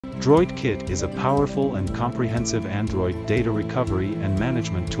Droidkit is a powerful and comprehensive Android data recovery and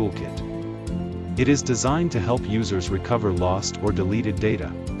management toolkit. It is designed to help users recover lost or deleted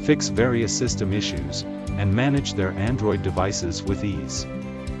data, fix various system issues, and manage their Android devices with ease.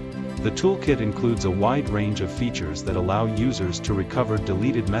 The toolkit includes a wide range of features that allow users to recover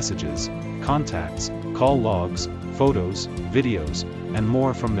deleted messages, contacts, call logs, photos, videos, and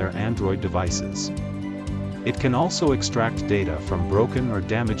more from their Android devices. It can also extract data from broken or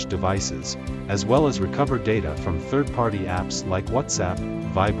damaged devices, as well as recover data from third-party apps like WhatsApp,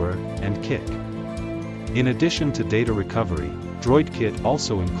 Viber, and Kik. In addition to data recovery, Droidkit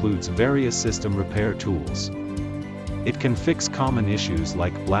also includes various system repair tools. It can fix common issues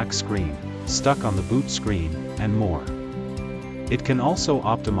like black screen, stuck on the boot screen, and more. It can also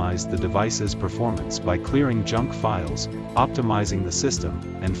optimize the device's performance by clearing junk files, optimizing the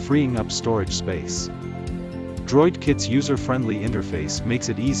system, and freeing up storage space. Droidkit's user-friendly interface makes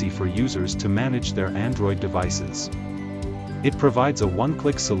it easy for users to manage their Android devices. It provides a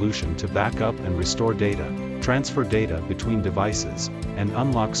one-click solution to back up and restore data, transfer data between devices, and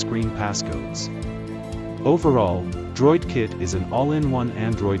unlock screen passcodes. Overall, Droidkit is an all-in-one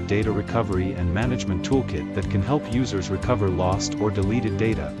Android data recovery and management toolkit that can help users recover lost or deleted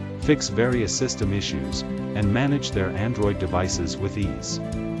data, fix various system issues, and manage their Android devices with ease.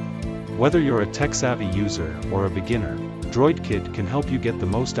 Whether you're a tech-savvy user or a beginner, Droidkit can help you get the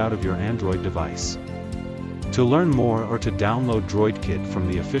most out of your Android device. To learn more or to download Droidkit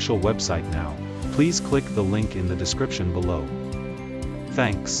from the official website now, please click the link in the description below.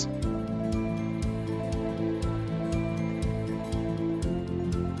 Thanks.